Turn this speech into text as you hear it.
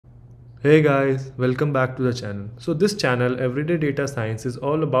Hey guys, welcome back to the channel. So this channel, Everyday Data Science, is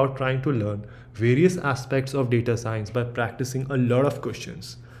all about trying to learn various aspects of data science by practicing a lot of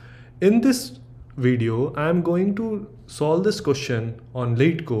questions. In this video, I am going to solve this question on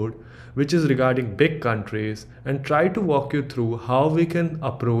LeetCode, which is regarding big countries, and try to walk you through how we can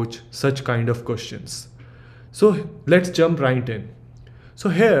approach such kind of questions. So let's jump right in. So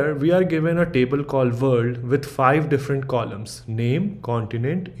here we are given a table called world with 5 different columns: name,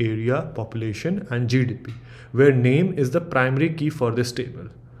 continent, area, population and GDP, where name is the primary key for this table.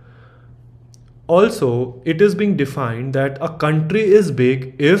 Also, it is being defined that a country is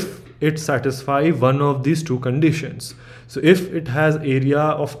big if it satisfies one of these two conditions. So if it has area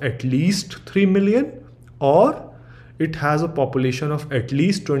of at least 3 million or it has a population of at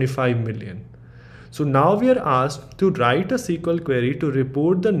least 25 million. So now we are asked to write a SQL query to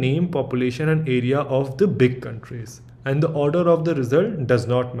report the name, population and area of the big countries, and the order of the result does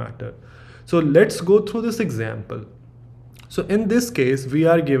not matter. So let's go through this example. So in this case, we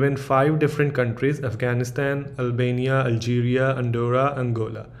are given 5 different countries: Afghanistan, Albania, Algeria, Andorra,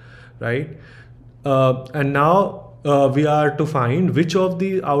 Angola, right? And now we are to find which of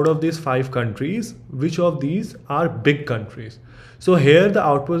the out of these 5 countries, which of these are big countries. So here the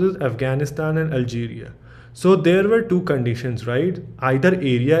output is Afghanistan and Algeria. So there were two conditions, right? Either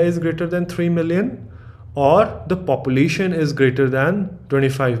area is greater than 3 million or the population is greater than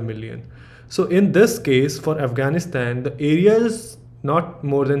 25 million. So in this case for Afghanistan, the area is not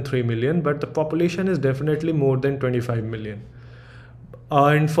more than 3 million, but the population is definitely more than 25 million.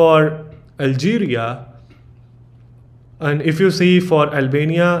 And for Algeria, and if you see for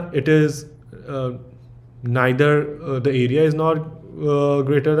Albania, it is neither the area is not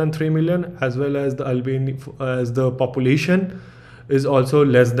greater than 3 million, as well as the population is also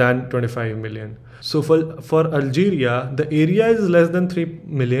less than 25 million. So for Algeria, the area is less than 3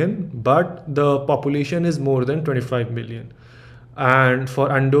 million, but the population is more than 25 million. And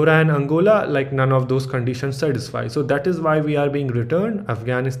for Andorra and Angola, like none of those conditions satisfy. So that is why we are being returned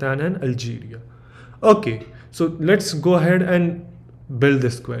Afghanistan and Algeria. Okay, so let's go ahead and build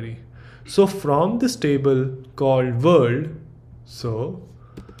this query. So from this table called world,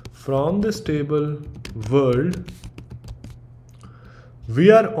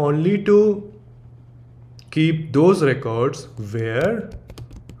 we are only to keep those records where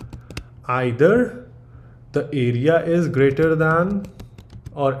either the area is greater than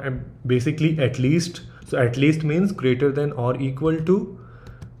or basically at least. So at least means greater than or equal to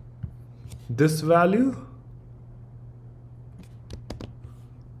this value,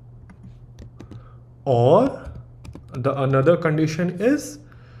 or the another condition is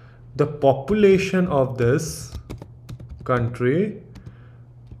the population of this country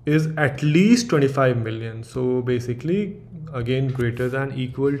is at least 25 million. So basically again greater than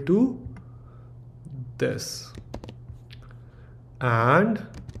equal to this. And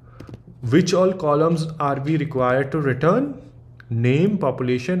which all columns are we required to return? Name,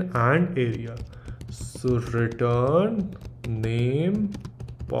 population and area. So return name,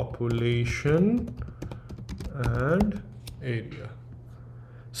 population and area.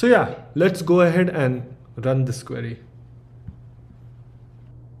 So yeah, let's go ahead and run this query.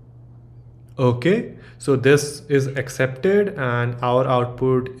 Okay, so this is accepted and our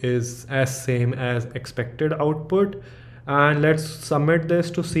output is as same as expected output. And let's submit this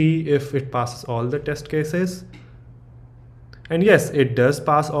to see if it passes all the test cases. And yes, it does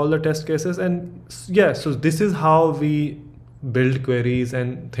pass all the test cases. And yeah, so this is how we build queries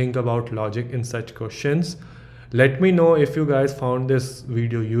and think about logic in such questions. Let me know if you guys found this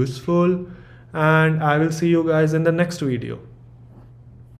video useful, and I will see you guys in the next video.